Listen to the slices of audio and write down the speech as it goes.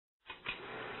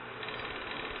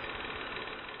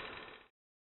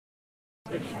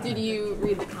Did you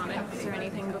read the comics or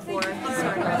anything before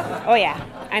starting? Oh yeah,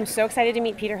 I'm so excited to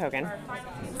meet Peter Hogan.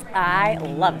 I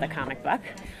love the comic book.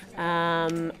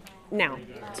 Now,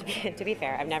 to be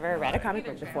fair, I've never read a comic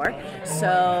book before,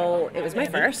 so it was my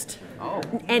first.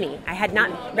 I had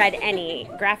not read any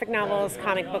graphic novels,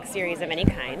 comic book series of any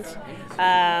kind.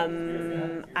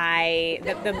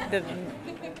 The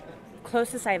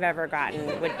closest I've ever gotten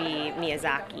would be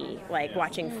Miyazaki, like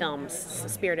watching films.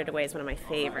 Spirited Away is one of my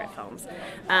favorite films.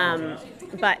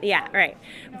 But yeah, right.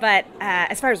 But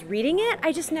as far as reading it,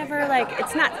 I just never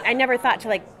I never thought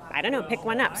to pick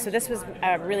one up. So this was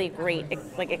a really great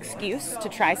excuse to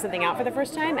try something out for the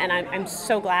first time, and I'm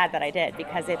so glad that I did,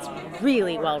 because it's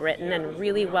really well written and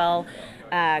really well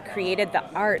created. The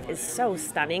art is so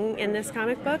stunning in this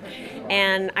comic book,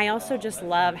 and I also just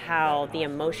love how the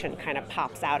emotion kind of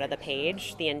pops out of the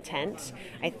page, the intent.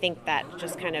 I think that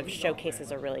just kind of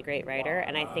showcases a really great writer,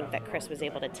 and I think that Chris was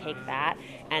able to take that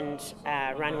and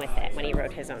run with it when he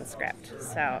wrote his own script.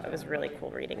 So it was really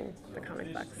cool reading the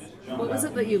comic books. What was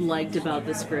it that you liked about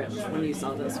the script when you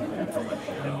saw this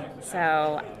one?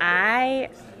 So I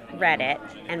read it,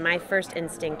 and my first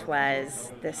instinct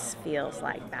was, this feels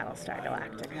like Battlestar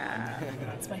Galactica.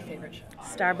 It's my favorite show.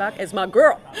 Starbuck is my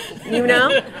girl, you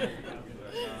know?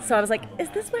 So I was like, is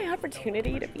this my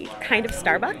opportunity to be kind of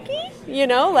Starbucky? You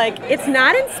know, like, it's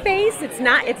not in space,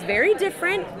 it's very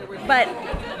different, but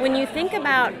when you think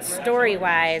about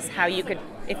story-wise, how you could,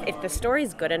 if the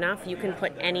story's good enough, you can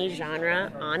put any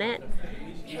genre on it.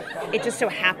 It just so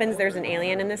happens there's an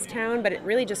alien in this town, but it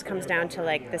really just comes down to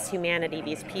like this humanity,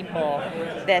 these people,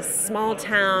 this small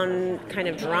town kind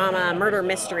of drama, murder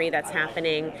mystery that's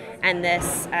happening, and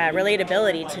this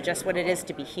relatability to just what it is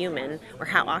to be human, or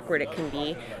how awkward it can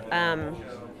be.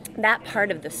 That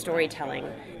part of the storytelling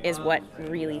is what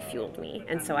really fueled me.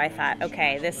 And so I thought,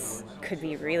 okay, this could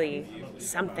be really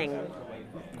something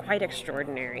quite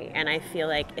extraordinary. And I feel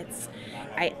like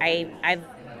I've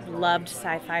loved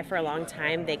sci-fi for a long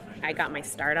time. I got my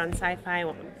start on sci-fi.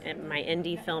 My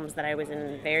indie films that I was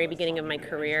in the very beginning of my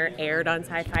career aired on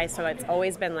sci-fi, so it's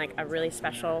always been like a really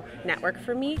special network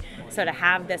for me. So to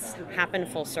have this happen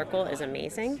full circle is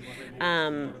amazing.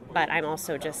 But I'm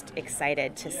also just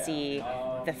excited to see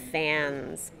the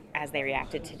fans as they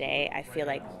reacted today. I feel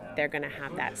like they're going to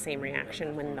have that same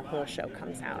reaction when the whole show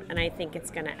comes out. And I think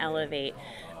it's going to elevate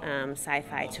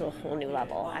sci-fi to a whole new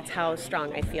level. That's how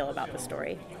strong I feel about the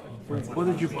story. What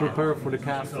did you prepare for the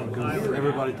casting? Because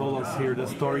everybody told us here the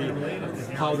story.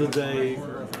 How did they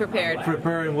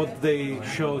prepare, and what they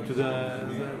show to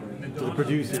the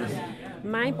producers?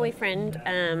 My boyfriend,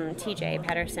 TJ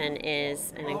Pedersen,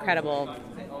 is an incredible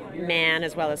man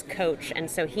as well as coach,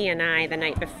 and so he and I the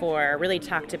night before really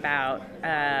talked about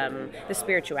the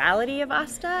spirituality of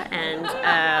Asta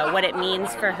and what it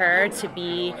means for her to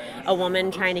be a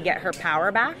woman trying to get her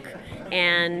power back.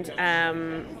 And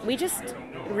we just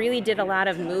really did a lot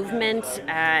of movement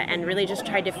and really just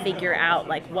tried to figure out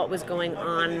like what was going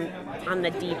on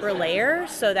the deeper layer,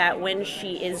 so that when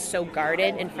she is so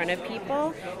guarded in front of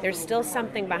people, there's still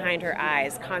something behind her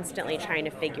eyes constantly trying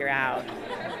to figure out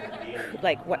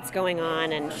like what's going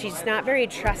on, and she's not very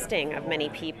trusting of many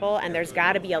people, and there's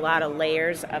got to be a lot of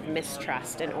layers of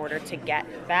mistrust in order to get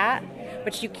that,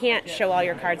 but you can't show all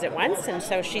your cards at once, and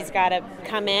so she's got to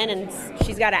come in and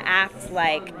she's got to act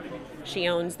like she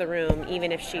owns the room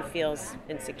even if she feels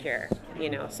insecure, you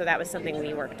know. So that was something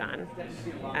we worked on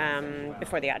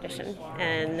before the audition,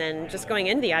 and then just going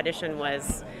into the audition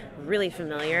was really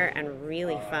familiar and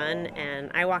really fun, and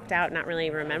I walked out not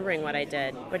really remembering what I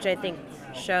did, which I think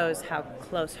shows how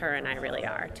close her and I really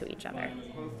are to each other.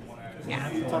 Yeah.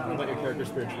 Talking about your character's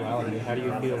spirituality, how do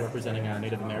you feel representing a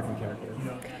Native American character?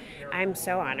 I'm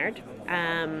so honored.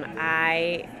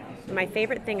 My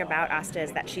favorite thing about Asta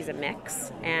is that she's a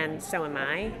mix, and so am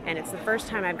I. And it's the first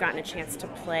time I've gotten a chance to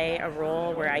play a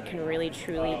role where I can really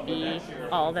truly be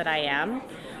all that I am.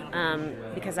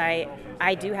 Because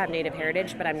I do have Native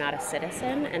heritage, but I'm not a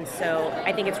citizen. And so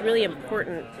I think it's really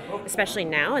important, especially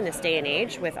now in this day and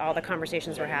age with all the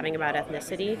conversations we're having about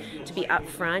ethnicity, to be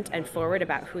upfront and forward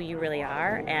about who you really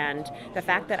are. And the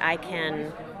fact that I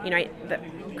can,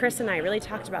 Chris and I really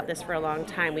talked about this for a long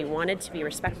time. We wanted to be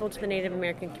respectful to the Native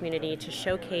American community, to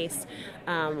showcase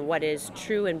what is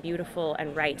true and beautiful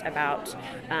and right about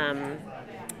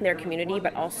their community,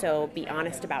 but also be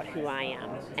honest about who I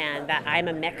am, and that I'm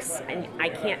a mix, and I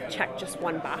can't check just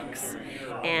one box,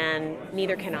 and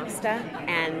neither can Asta,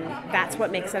 and that's what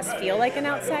makes us feel like an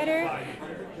outsider.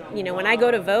 When I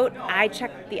go to vote, I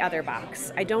check the other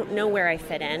box. I don't know where I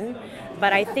fit in,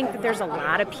 but I think that there's a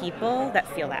lot of people that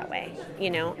feel that way.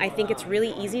 I think it's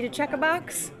really easy to check a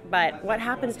box, but what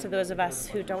happens to those of us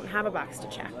who don't have a box to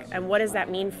check? And what does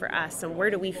that mean for us? And where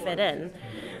do we fit in?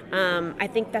 I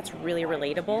think that's really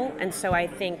relatable. And so I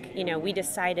think, we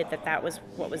decided that was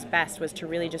what was best, was to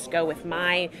really just go with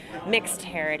my mixed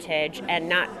heritage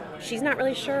and she's not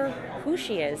really sure who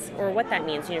she is or what that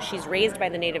means. She's raised by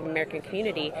the Native American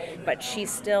community, but she's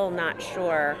still not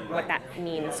sure what that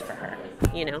means for her,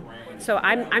 So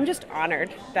I'm just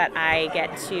honored that I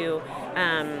get to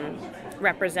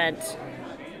represent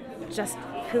just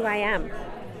who I am,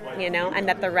 and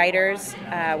that the writers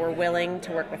were willing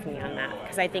to work with me on that,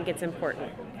 because I think it's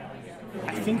important.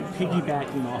 I think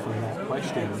piggybacking off of that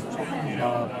question,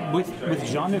 with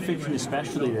genre fiction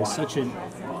especially, there's such a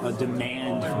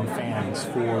demand from fans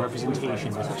for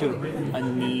representation. There's such a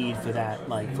need for that,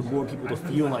 for more people to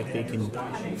feel like they can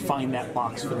find that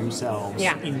box for themselves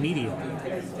in media.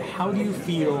 How do you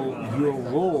feel your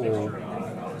role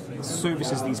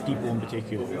services these people in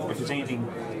particular? If there's anything,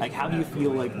 how do you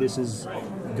feel like this is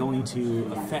going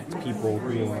to affect people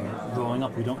who are growing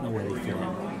up who don't know where they fit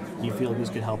in? Do you feel this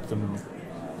could help them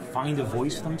find a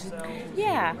voice for themselves?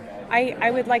 Yeah,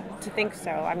 I would like to think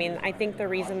so. I mean, I think the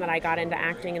reason that I got into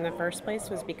acting in the first place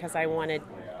was because I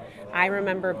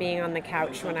remember being on the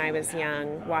couch when I was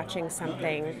young, watching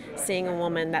something, seeing a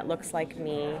woman that looks like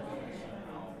me,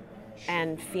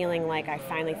 and feeling like I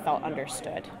finally felt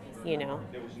understood.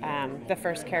 The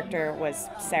first character was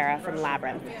Sarah from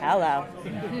Labyrinth. Hello.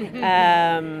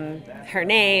 Her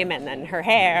name, and then her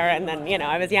hair, and then,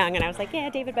 I was young and I was like,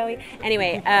 yeah, David Bowie.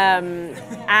 Anyway,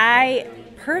 I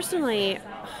personally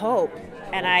hope,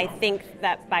 and I think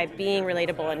that by being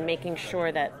relatable and making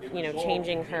sure that,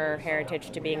 changing her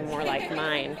heritage to being more like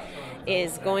mine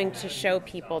is going to show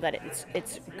people that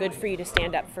it's good for you to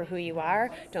stand up for who you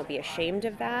are. Don't be ashamed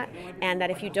of that. And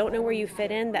that if you don't know where you fit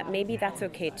in, that maybe that's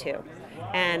okay too.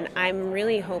 And I'm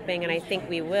really hoping, and I think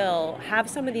we will, have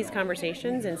some of these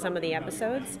conversations in some of the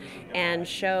episodes and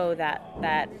show that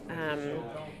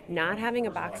not having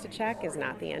a box to check is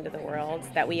not the end of the world,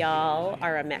 that we all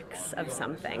are a mix of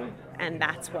something. And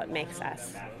that's what makes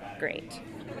us great,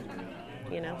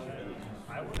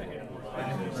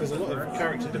 There's a lot of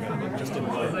character development just in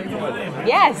the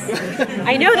Yes,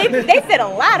 I know they fit a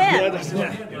lot in.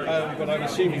 But I'm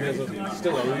assuming there's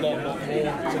still a lot more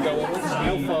to go on.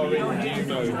 How far in do you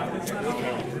know?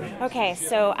 Okay,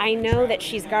 so I know that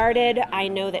she's guarded. I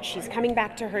know that she's coming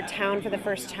back to her town for the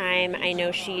first time. I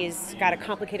know she's got a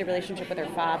complicated relationship with her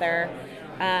father.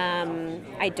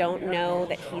 I don't know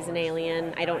that he's an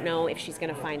alien. I don't know if she's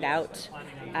going to find out.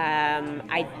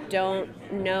 I don't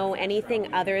know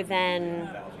anything other than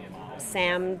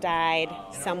Sam died,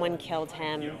 someone killed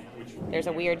him, there's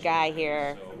a weird guy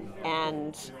here,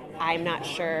 and I'm not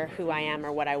sure who I am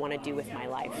or what I want to do with my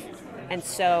life. And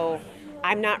so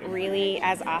I'm not really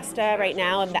as Asta right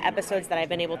now in the episodes that I've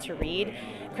been able to read.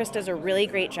 Chris does a really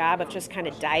great job of just kind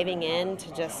of diving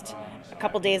into just a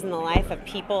couple days in the life of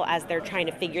people as they're trying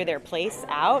to figure their place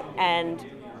out, and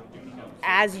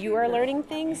as you are learning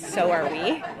things, so are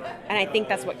we. And I think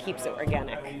that's what keeps it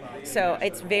organic. So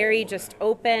it's very just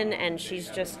open, and she's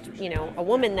just, a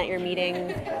woman that you're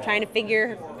meeting trying to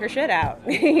figure her shit out,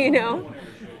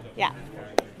 Yeah.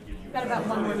 Got about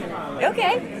 1 more minute.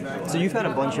 Okay. So you've had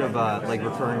a bunch of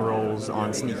recurring roles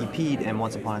on Sneaky Pete and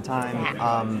Once Upon a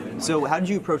Time. So how did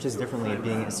you approach this differently,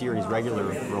 being a series regular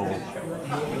role?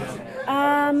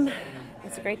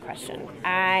 That's a great question.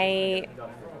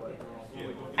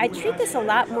 I treat this a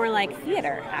lot more like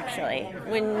theater, actually.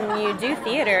 When you do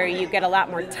theater, you get a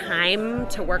lot more time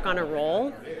to work on a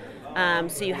role.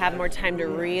 So you have more time to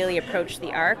really approach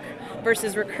the arc,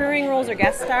 versus recurring roles or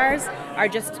guest stars are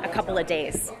just a couple of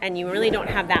days, and you really don't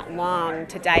have that long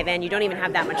to dive in. You don't even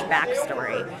have that much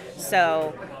backstory.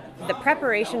 So the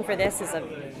preparation for this is a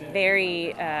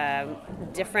very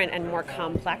different and more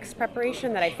complex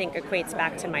preparation that I think equates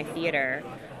back to my theater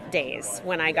days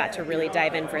when I got to really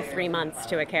dive in for 3 months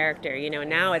to a character.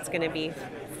 Now it's going to be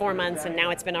 4 months, and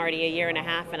now it's been already 1.5 years,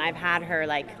 and I've had her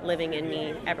living in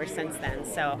me ever since then.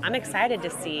 So I'm excited to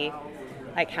see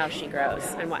how she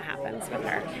grows and what happens with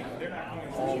her.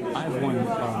 I have one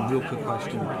real quick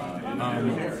question.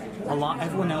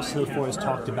 Everyone else so far has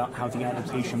talked about how the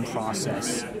adaptation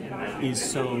process is,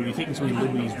 so you're taking so many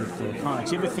liberties with the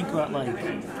comics. You ever think about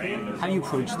how do you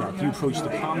approach that? Do you approach the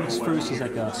comics first as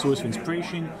a source of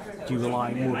inspiration? Do you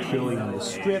rely more purely on the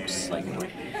scripts?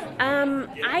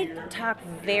 I talk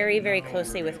very, very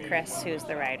closely with Chris, who's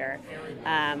the writer.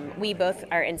 We both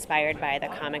are inspired by the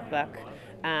comic book.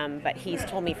 But he's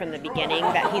told me from the beginning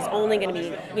that he's only going to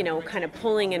be, kind of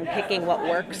pulling and picking what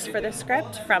works for the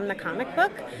script from the comic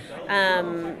book.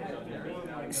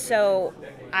 So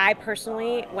I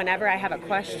personally, whenever I have a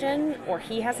question or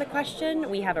he has a question,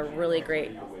 we have a really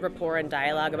great rapport and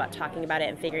dialogue about talking about it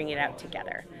and figuring it out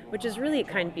together, which is really a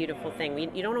kind of beautiful thing.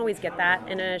 You don't always get that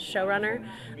in a showrunner.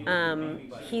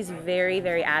 He's very,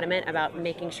 very adamant about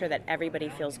making sure that everybody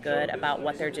feels good about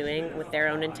what they're doing with their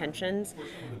own intentions.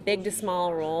 Big to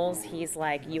small roles, he's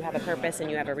like, you have a purpose and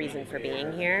you have a reason for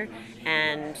being here.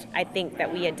 And I think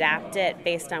that we adapt it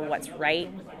based on what's right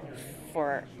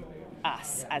for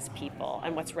us as people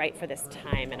and what's right for this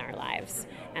time in our lives.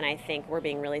 And I think we're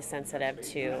being really sensitive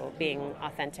to being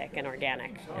authentic and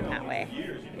organic in that way,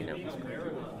 you know.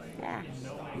 Yeah.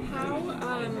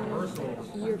 How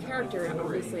your character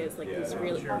obviously is like this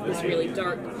really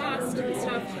dark past and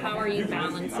stuff. How are you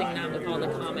balancing that with all the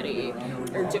comedy,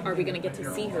 or are we going to get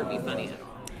to see her be funny?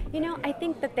 You know, I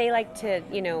think that they like to,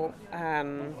 you know,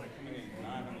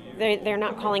 they're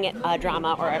not calling it a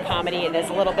drama or a comedy. There's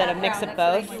a little bit of mix of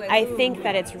both. I think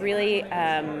that it's really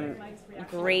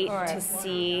great to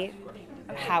see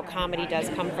how comedy does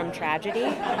come from tragedy.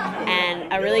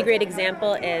 And a really great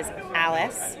example is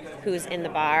Alice, who's in the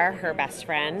bar, her best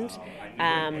friend.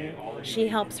 She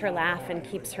helps her laugh and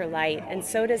keeps her light, and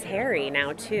so does Harry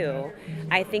now too.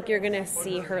 I think you're going to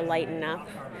see her lighten up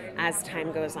as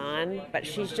time goes on, but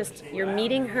you're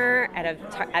meeting her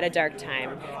at a dark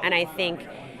time, and I think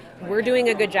we're doing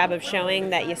a good job of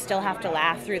showing that you still have to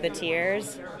laugh through the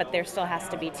tears, but there still has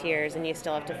to be tears, and you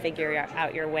still have to figure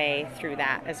out your way through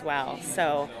that as well.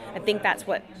 So I think that's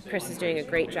what Chris is doing a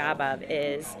great job of,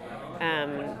 is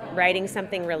writing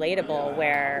something relatable,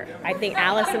 where I think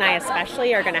Alice and I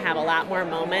especially are going to have a lot more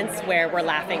moments where we're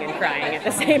laughing and crying at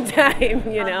the same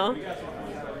time, you know?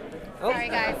 Sorry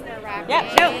guys, we're wrapping.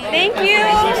 Yep, no,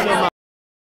 thank you.